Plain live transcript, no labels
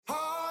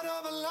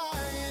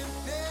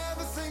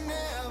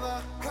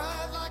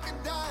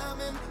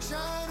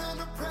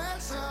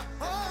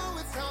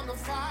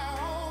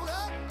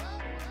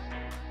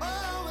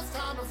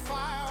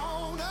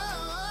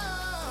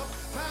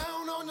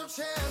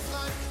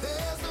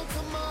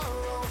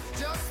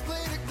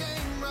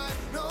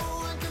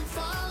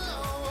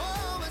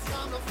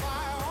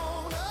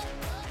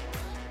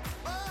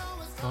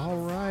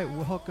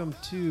right, welcome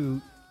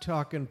to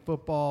Talking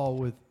Football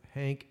with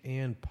Hank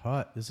and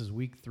Putt. This is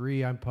week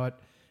 3. I'm Putt,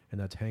 and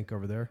that's Hank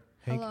over there.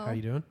 Hank, Hello. how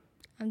you doing?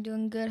 I'm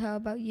doing good. How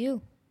about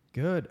you?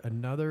 Good.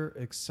 Another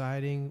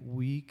exciting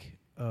week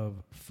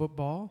of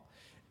football,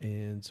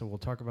 and so we'll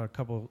talk about a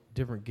couple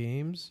different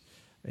games,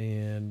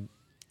 and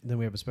then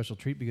we have a special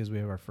treat because we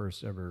have our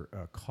first ever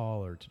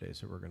caller today,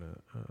 so we're going to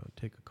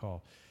take a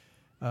call.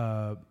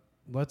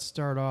 Let's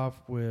start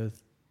off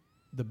with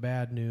the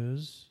bad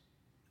news.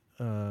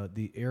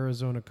 The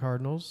Arizona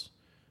Cardinals,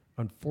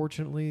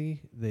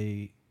 unfortunately,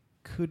 they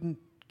couldn't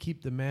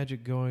keep the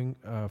magic going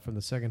from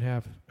the second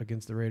half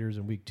against the Raiders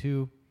in week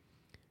 2,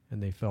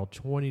 and they fell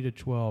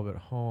 20-12 at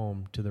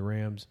home to the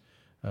Rams.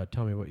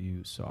 Tell me what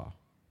you saw.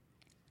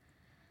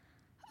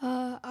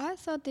 I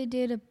thought they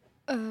did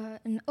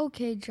an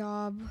okay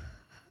job.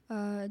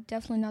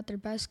 Definitely not their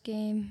best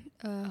game.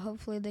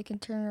 Hopefully they can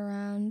turn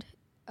around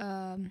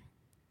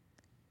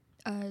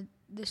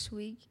this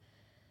week.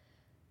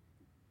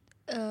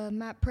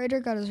 Matt Prater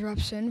got his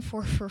reps in,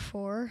 4 for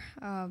 4.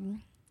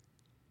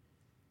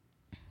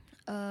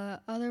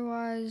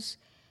 Otherwise,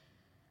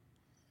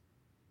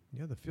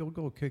 Yeah, the field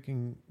goal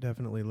kicking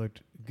definitely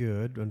looked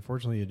good.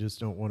 Unfortunately, you just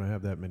don't want to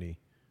have that many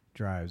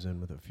drives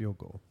in with a field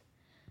goal.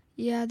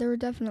 yeah, there were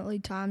definitely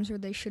times where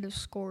they should have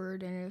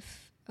scored, and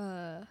if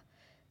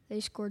they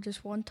scored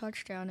just one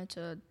touchdown, it's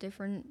a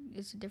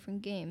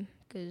different game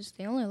because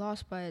they only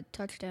lost by a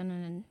touchdown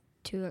and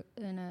a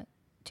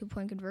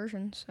 2-point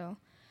conversion. So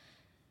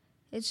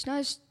it's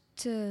nice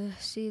to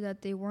see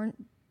that they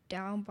weren't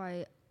down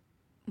by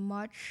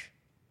much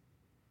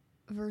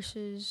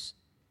versus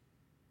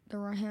the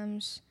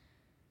Rams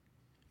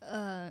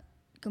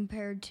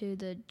compared to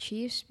the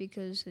Chiefs,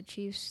 because the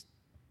Chiefs,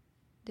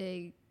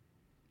 they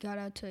got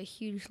out to a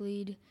huge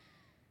lead.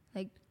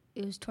 Like,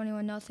 it was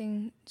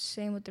 21-0.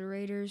 Same with the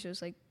Raiders. It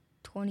was like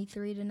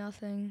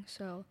 23-0.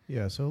 So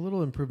Yeah, so a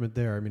little improvement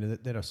there. I mean,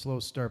 they had a slow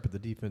start, but the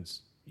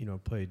defense,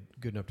 played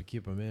good enough to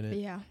keep them in it.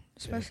 yeah,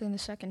 especially in the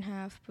second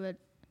half. But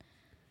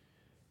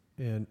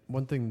And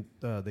one thing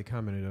they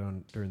commented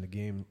on during the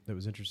game that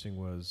was interesting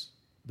was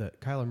that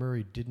Kyler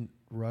Murray didn't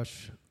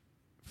rush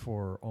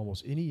for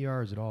almost any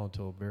yards at all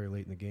until very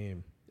late in the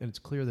game. And it's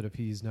clear that if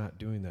he's not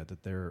doing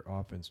that their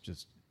offense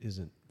just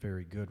isn't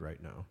very good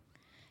right now.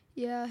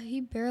 yeah,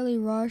 he barely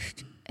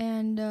rushed,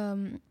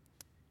 and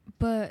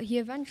but he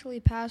eventually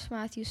passed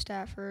Matthew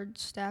Stafford.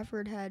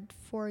 Stafford had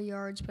 4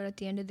 yards, but at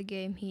the end of the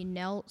game he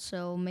knelt,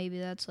 so maybe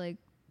that's like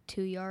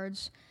 2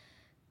 yards.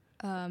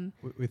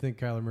 We think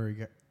Kyler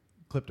Murray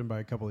clipped him by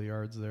a couple of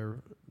yards there.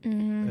 At the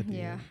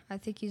Yeah, end. I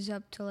think he's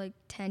up to like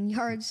 10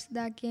 yards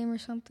that game or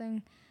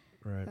something.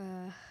 Right.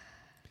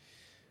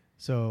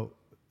 So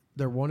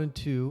they're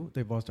 1-2.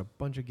 They've lost a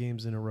bunch of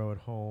games in a row at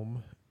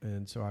home,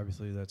 and so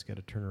obviously that's got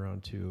to turn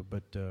around too.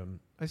 But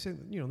I say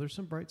there's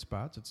some bright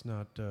spots. It's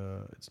not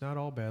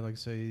all bad. Like I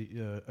say,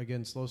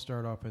 again, slow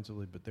start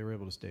offensively, but they were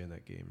able to stay in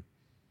that game.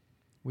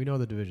 We know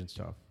the division's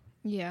tough.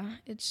 Yeah,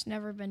 it's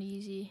never been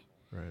easy.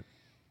 Right.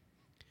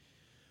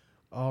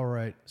 All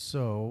right.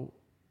 So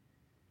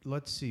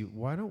let's see.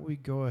 Why don't we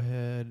go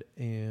ahead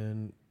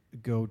and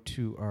go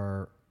to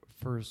our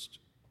first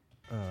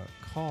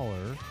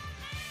caller.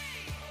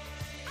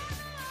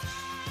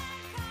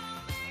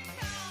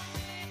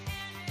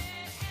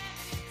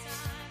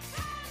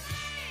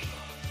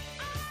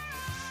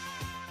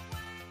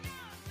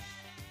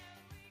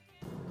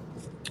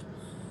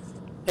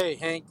 Hey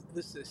Hank,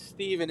 this is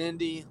Steve in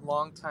Indy,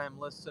 longtime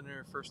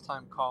listener,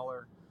 first-time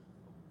caller.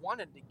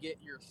 Wanted to get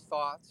your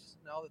thoughts,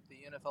 now that the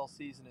NFL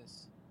season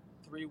is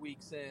 3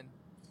 weeks in,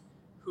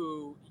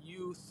 who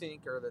you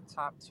think are the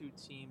top 2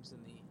 teams in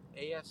the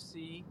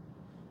AFC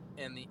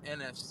and the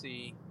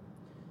NFC,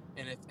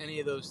 and if any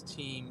of those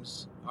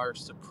teams are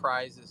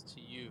surprises to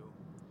you.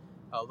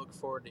 I'll look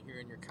forward to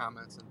hearing your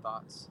comments and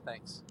thoughts.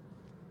 Thanks.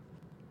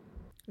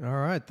 All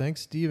right.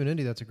 Thanks, Steve and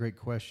Indy. That's a great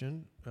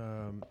question.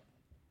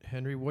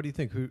 Henry, what do you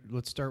think?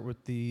 Let's start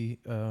with the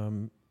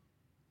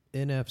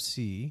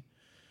NFC.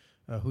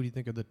 Who do you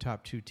think are the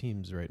top 2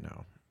 teams right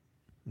now?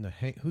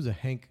 Who's the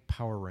Hank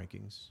Power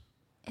Rankings?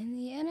 In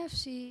the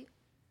NFC,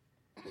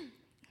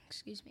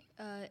 excuse me.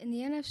 In the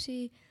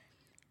NFC,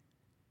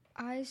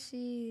 I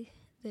see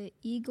the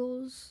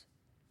Eagles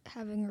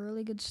having a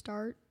really good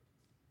start.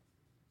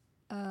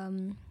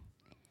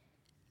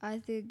 I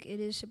think it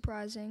is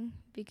surprising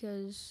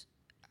because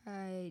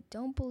I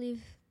don't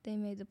believe they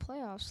made the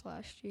playoffs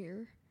last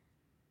year.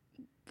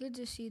 Good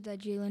to see that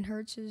Jalen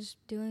Hurts is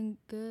doing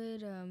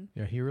good.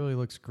 Yeah, he really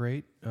looks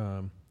great.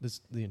 The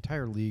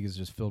entire league is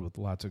just filled with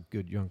lots of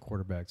good young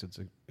quarterbacks. It's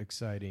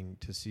exciting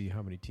to see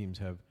how many teams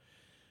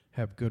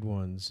have good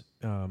ones.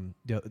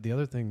 The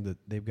other thing that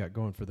they've got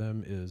going for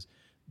them is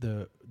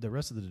the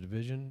rest of the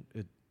division.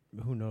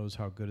 Who knows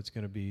how good it's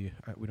going to be?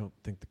 We don't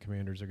think the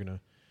Commanders are going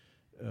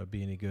to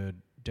be any good.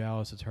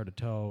 Dallas, it's hard to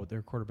tell with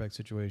their quarterback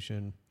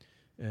situation,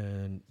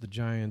 and the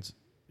Giants.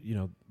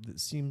 It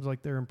seems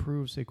like they're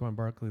improved. Saquon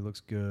Barkley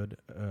looks good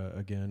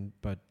again,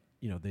 but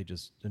they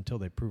just, until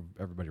they prove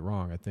everybody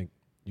wrong, I think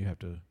you have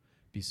to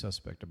be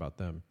suspect about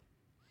them.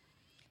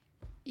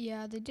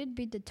 Yeah, they did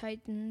beat the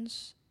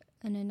Titans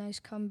in a nice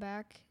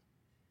comeback,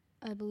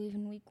 I believe,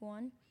 in week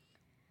 1.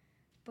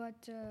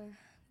 But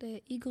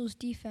the Eagles'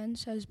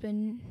 defense has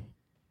been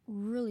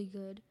really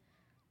good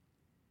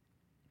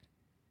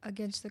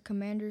against the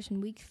Commanders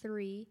in week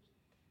 3.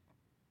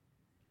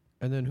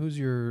 And then who's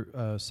your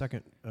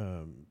second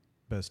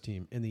best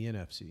team in the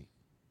NFC?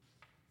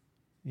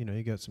 You know,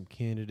 you got some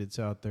candidates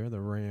out there. The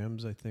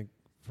Rams, I think,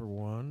 for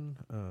one.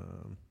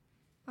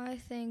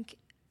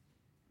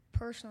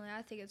 Personally,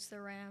 I think it's the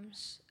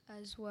Rams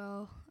as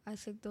well. I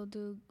think they'll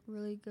do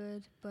really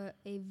good, but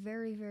a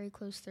very, very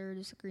close third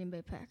is the Green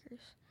Bay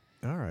Packers.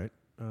 All right.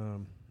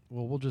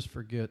 Well, we'll just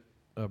forget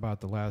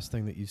about the last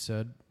thing that you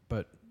said.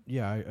 But,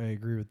 yeah, I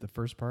agree with the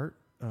first part.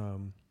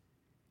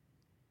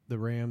 The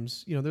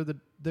Rams, you know,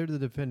 they're the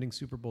defending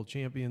Super Bowl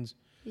champions.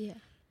 Yeah.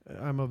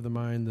 I'm of the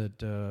mind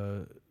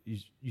that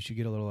you should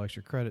get a little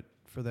extra credit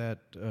for that,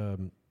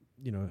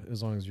 you know,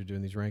 as long as you're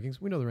doing these rankings.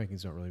 We know the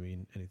rankings don't really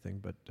mean anything,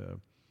 but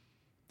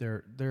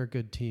they're a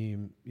good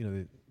team. You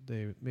know,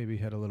 they maybe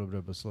had a little bit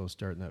of a slow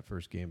start in that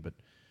first game, but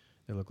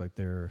they look like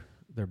they're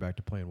back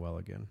to playing well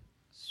again.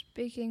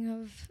 Speaking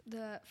of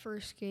that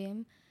first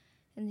game,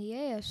 in the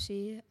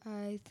AFC,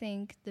 I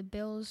think the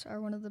Bills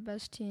are one of the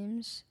best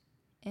teams,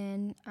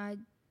 and I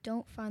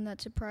don't find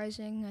that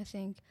surprising. I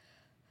think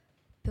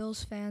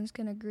Bills fans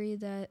can agree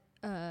that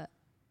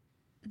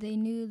they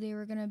knew they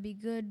were going to be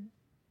good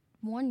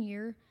one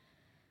year.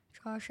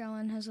 Josh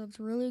Allen has looked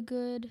really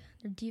good.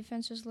 Their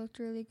defense has looked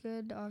really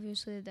good.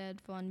 Obviously, they had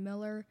Von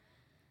Miller.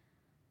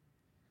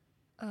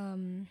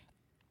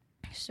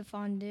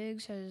 Stephon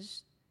Diggs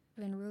has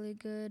been really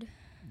good.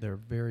 They're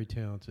very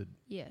talented.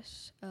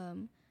 Yes.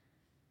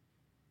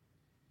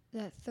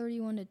 That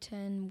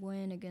 31-10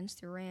 win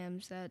against the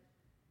Rams, that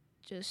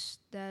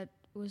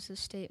was the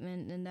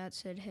statement, and that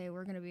said, hey,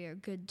 we're going to be a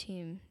good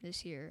team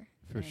this year.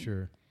 For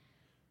sure.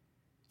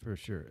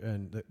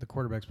 And the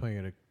quarterback's playing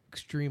at an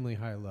extremely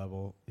high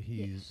level.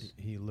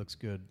 He looks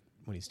good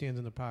when he stands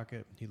in the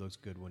pocket. He looks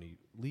good when he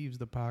leaves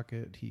the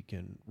pocket. He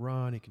can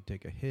run. He can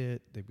take a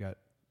hit. They've got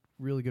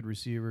really good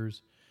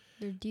receivers.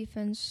 Their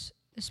defense,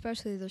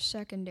 especially their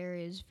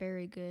secondary, is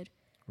very good.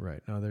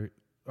 Right. Now, they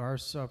are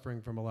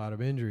suffering from a lot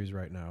of injuries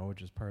right now,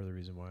 which is part of the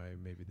reason why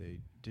maybe they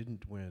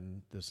didn't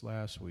win this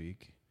last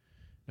week.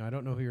 Now, I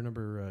don't know who your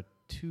number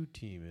 2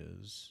 team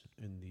is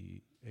in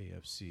the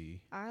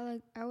AFC. I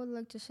would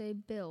like to say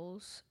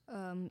Bills.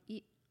 I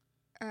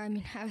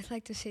would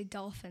like to say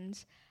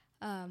Dolphins.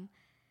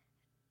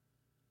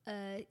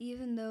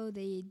 Even though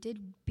they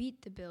did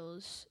beat the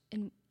Bills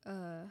in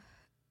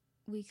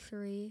week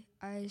 3,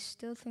 I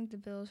still think the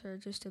Bills are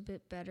just a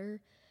bit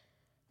better.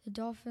 The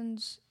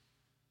Dolphins,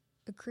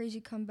 a crazy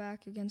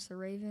comeback against the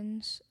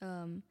Ravens.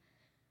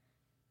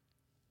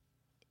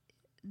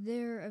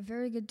 They're a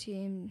very good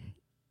team.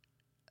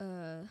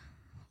 A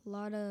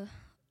lot of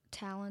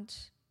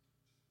talent,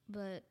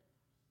 but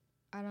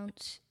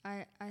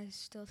I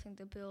still think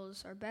the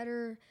Bills are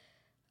better.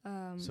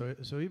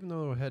 So even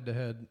though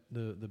head-to-head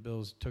the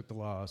Bills took the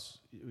loss,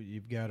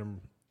 you've got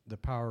them, the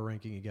power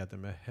ranking, you got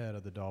them ahead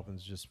of the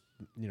Dolphins just,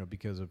 you know,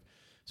 because of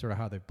sort of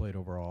how they played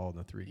overall in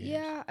the 3 games.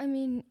 Yeah, I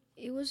mean,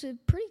 it was a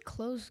pretty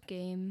close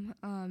game.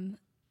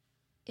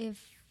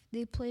 If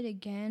they played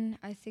again,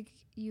 I think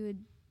you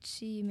would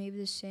see maybe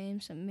the same.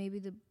 So maybe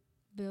the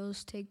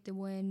Bills take the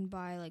win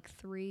by like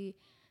 3.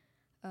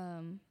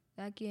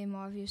 That game,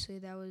 obviously,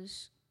 that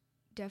was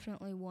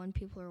definitely one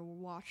people are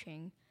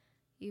watching,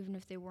 even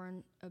if they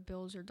weren't a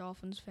Bills or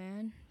Dolphins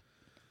fan.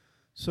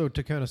 So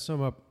to kind of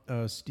sum up,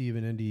 Steve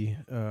and Indy,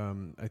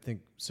 I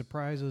think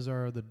surprises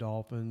are the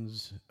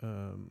Dolphins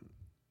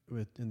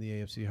in the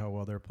AFC, how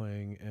well they're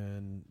playing,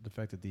 and the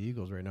fact that the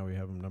Eagles right now, we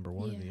have them number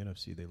 1 in the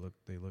NFC.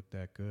 They look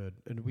that good,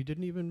 and we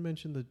didn't even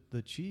mention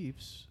the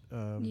Chiefs.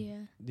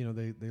 You know,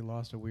 they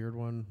lost a weird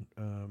one,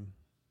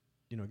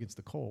 you know, against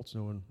the Colts.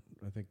 No one,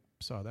 I think,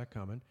 saw that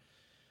coming.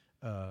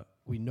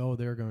 We know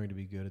they're going to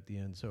be good at the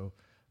end. So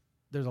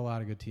there's a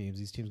lot of good teams.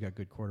 These teams got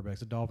good quarterbacks.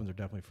 The Dolphins are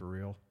definitely for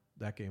real.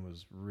 That game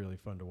was really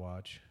fun to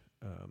watch.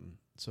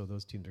 So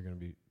those teams are going to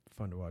be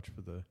fun to watch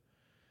for the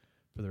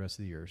rest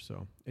of the year.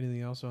 So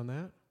anything else on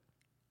that?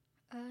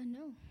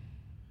 No.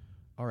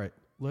 All right.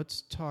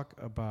 Let's talk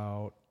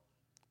about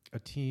a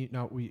team.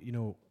 Now,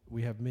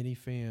 we have many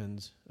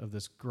fans of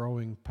this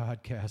growing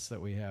podcast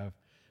that we have,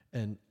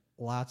 and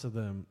lots of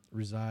them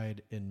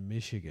reside in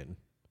Michigan.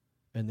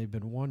 And they've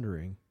been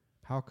wondering,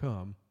 how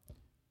come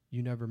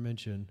you never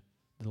mention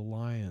the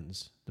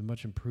Lions, the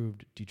much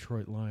improved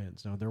Detroit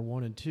Lions? Now, they're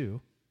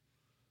 1-2,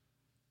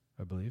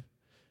 I believe.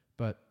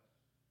 But,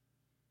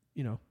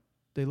 you know,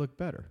 they look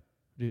better.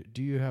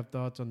 Do you have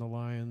thoughts on the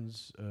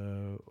Lions?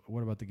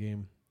 What about the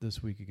game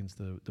this week against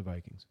the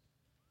Vikings?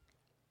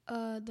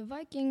 The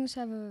Vikings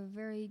have a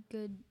very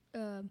good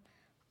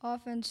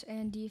offense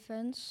and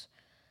defense.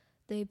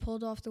 They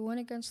pulled off the win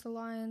against the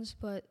Lions,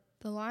 but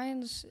the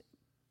Lions,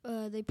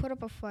 they put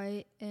up a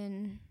fight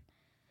and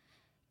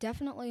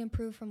definitely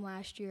improved from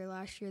last year.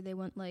 Last year they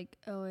went like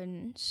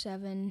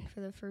 0-7 for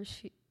the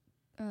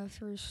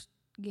first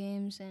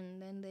games, and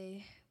then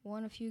they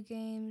won a few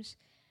games.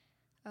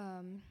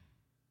 But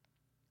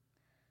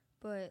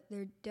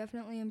they're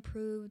definitely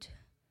improved.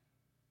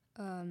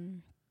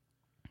 DeAndre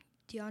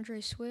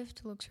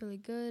Swift looks really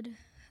good.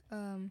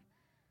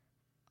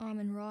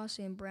 Amon-Ra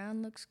St.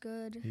 Brown looks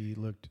good.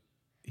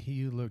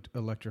 He looked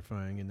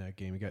electrifying in that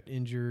game. He got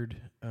injured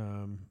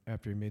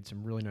after he made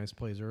some really nice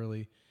plays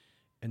early,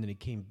 and then he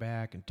came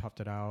back and toughed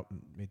it out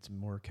and made some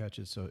more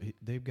catches. So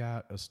they've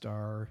got a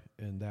star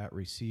in that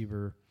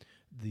receiver.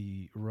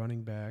 The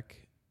running back,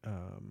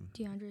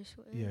 DeAndre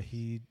Swift. yeah,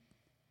 he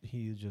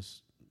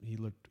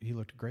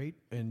looked great.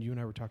 And you and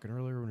I were talking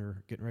earlier when we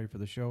were getting ready for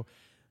the show.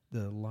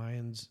 The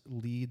Lions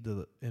lead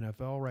the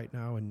NFL right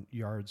now in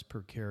yards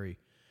per carry,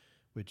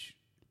 which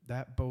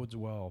that bodes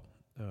well.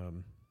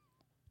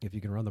 If you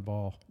can run the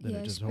ball, then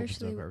it just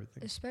opens up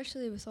everything.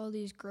 Especially with all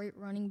these great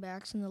running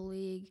backs in the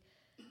league.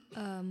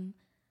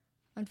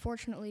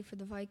 Unfortunately for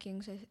the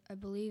Vikings, I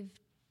believe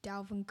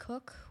Dalvin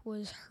Cook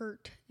was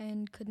hurt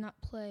and could not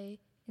play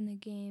in the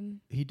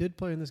game. He did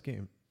play in this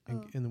game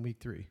in the week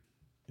 3.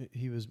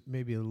 He was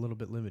maybe a little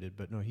bit limited,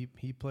 but no, he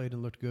played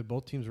and looked good.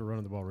 Both teams were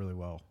running the ball really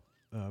well.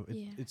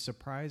 It's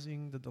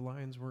surprising that the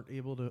Lions weren't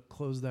able to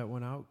close that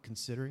one out,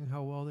 considering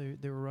how well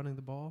they were running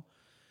the ball.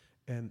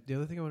 And the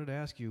other thing I wanted to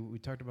ask you, we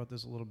talked about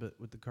this a little bit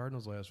with the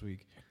Cardinals last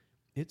week.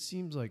 It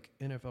seems like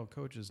NFL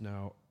coaches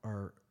now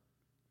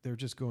they're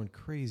just going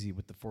crazy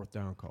with the fourth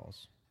down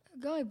calls.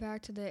 Going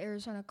back to the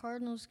Arizona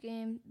Cardinals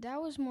game,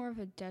 that was more of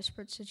a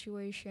desperate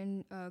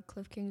situation.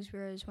 Cliff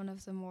Kingsbury is one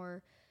of the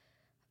more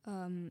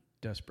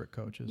desperate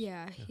coaches.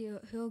 Yeah,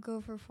 he'll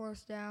go for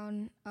fourth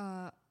down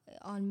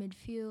on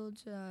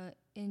midfield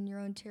in your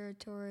own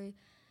territory,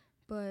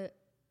 but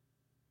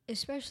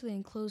especially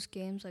in close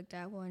games like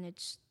that one,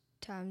 it's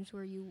times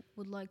where you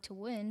would like to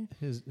win.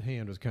 His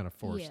hand was kind of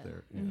forced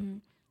there. Yeah.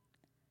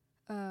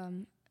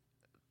 Mm-hmm.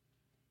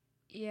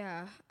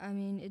 I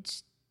mean,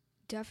 it's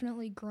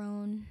definitely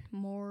grown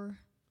more.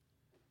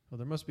 Well,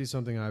 there must be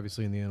something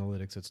obviously in the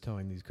analytics that's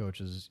telling these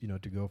coaches,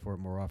 to go for it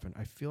more often.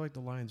 I feel like the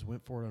Lions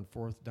went for it on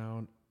fourth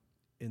down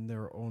in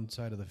their own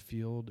side of the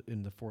field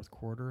in the fourth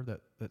quarter.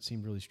 That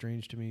seemed really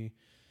strange to me,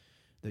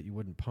 that you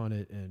wouldn't punt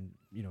it and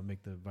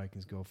make the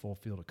Vikings go full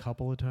field a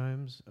couple of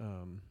times.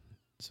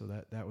 So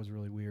that was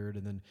really weird.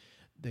 And then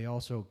they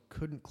also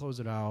couldn't close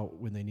it out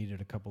when they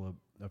needed a couple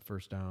of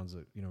first downs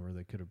that, where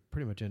they could have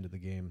pretty much ended the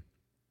game.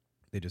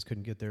 They just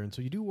couldn't get there. And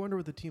so you do wonder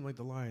with a team like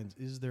the Lions,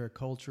 is there a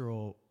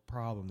cultural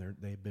problem?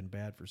 They've been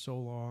bad for so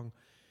long.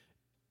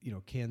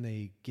 Can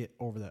they get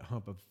over that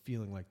hump of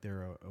feeling like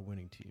they're a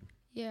winning team?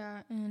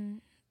 Yeah, and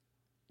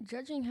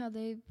judging how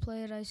they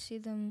played, I see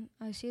them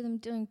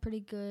doing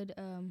pretty good.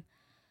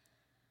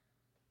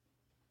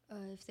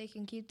 If they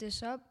can keep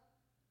this up,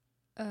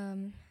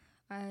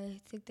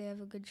 I think they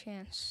have a good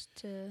chance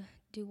to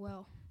do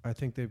well. I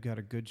think they've got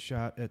a good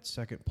shot at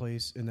second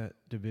place in that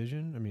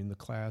division. I mean, the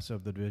class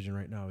of the division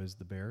right now is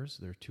the Bears.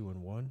 They're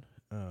 2-1.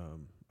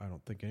 I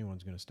don't think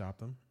anyone's going to stop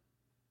them.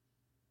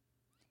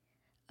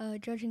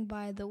 Judging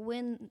by the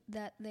win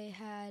that they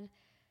had,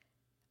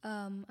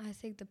 I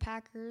think the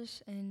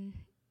Packers and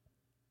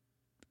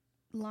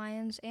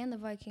Lions and the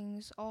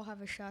Vikings all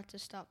have a shot to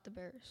stop the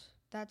Bears.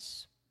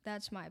 That's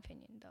my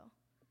opinion, though.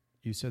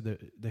 You said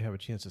that they have a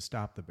chance to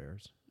stop the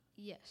Bears.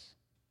 Yes.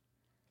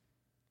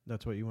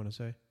 That's what you want to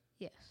say?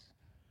 Yes.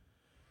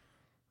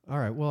 All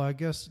right. Well, I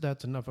guess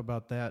that's enough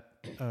about that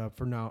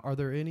for now. Are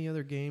there any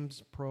other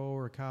games, pro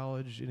or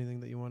college, anything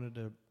that you wanted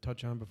to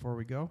touch on before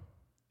we go?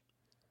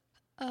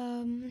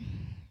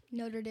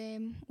 Notre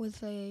Dame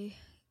with a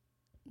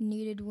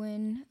needed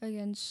win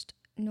against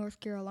North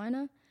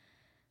Carolina.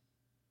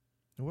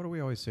 And what do we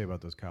always say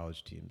about those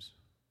college teams?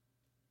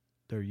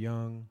 They're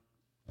young.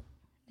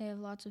 They have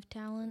lots of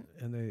talent.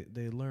 And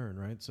they learn,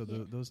 right? So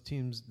those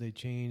teams, they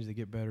change, they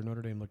get better.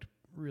 Notre Dame looked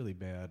really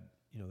bad,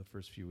 the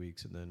first few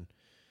weeks, and then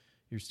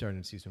you're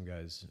starting to see some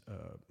guys,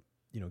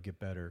 get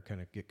better,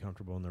 kind of get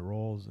comfortable in their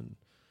roles, and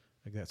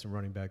I got some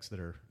running backs that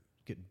are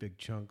getting big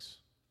chunks.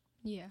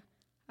 Yeah,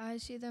 I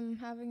see them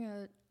having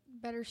a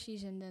better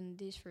season than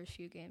these first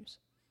few games.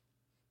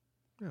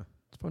 Yeah,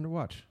 it's fun to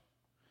watch.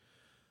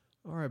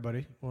 All right,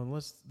 buddy. Well,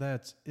 unless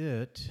that's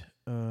it.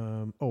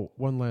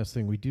 One last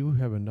thing. We do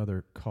have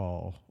another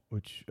call,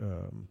 which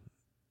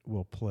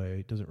we'll play.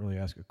 It doesn't really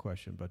ask a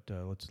question, but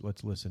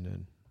let's listen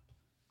in.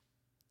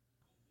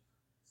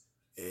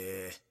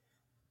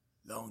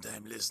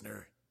 Long-time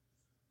listener,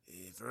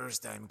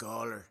 first-time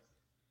caller.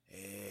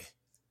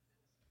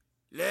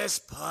 Less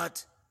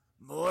pot,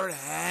 more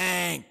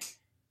Hank.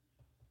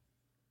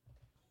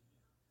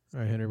 All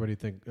right, Henry, what do you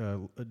think?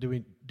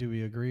 Do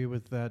we agree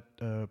with that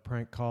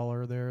prank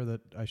caller there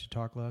that I should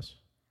talk less?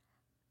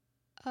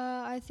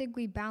 I think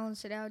we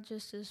balance it out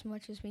just as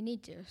much as we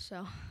need to. So.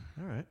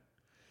 All right.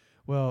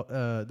 Well,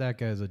 that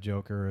guy's a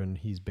joker, and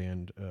he's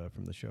banned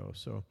from the show.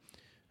 So,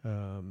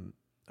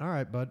 all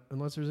right, bud.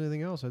 Unless there's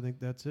anything else, I think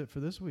that's it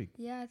for this week.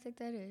 Yeah, I think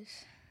that is.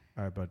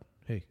 All right, bud.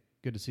 Hey,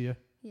 good to see you.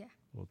 Yeah.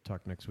 We'll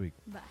talk next week.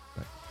 Bye.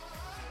 Bye.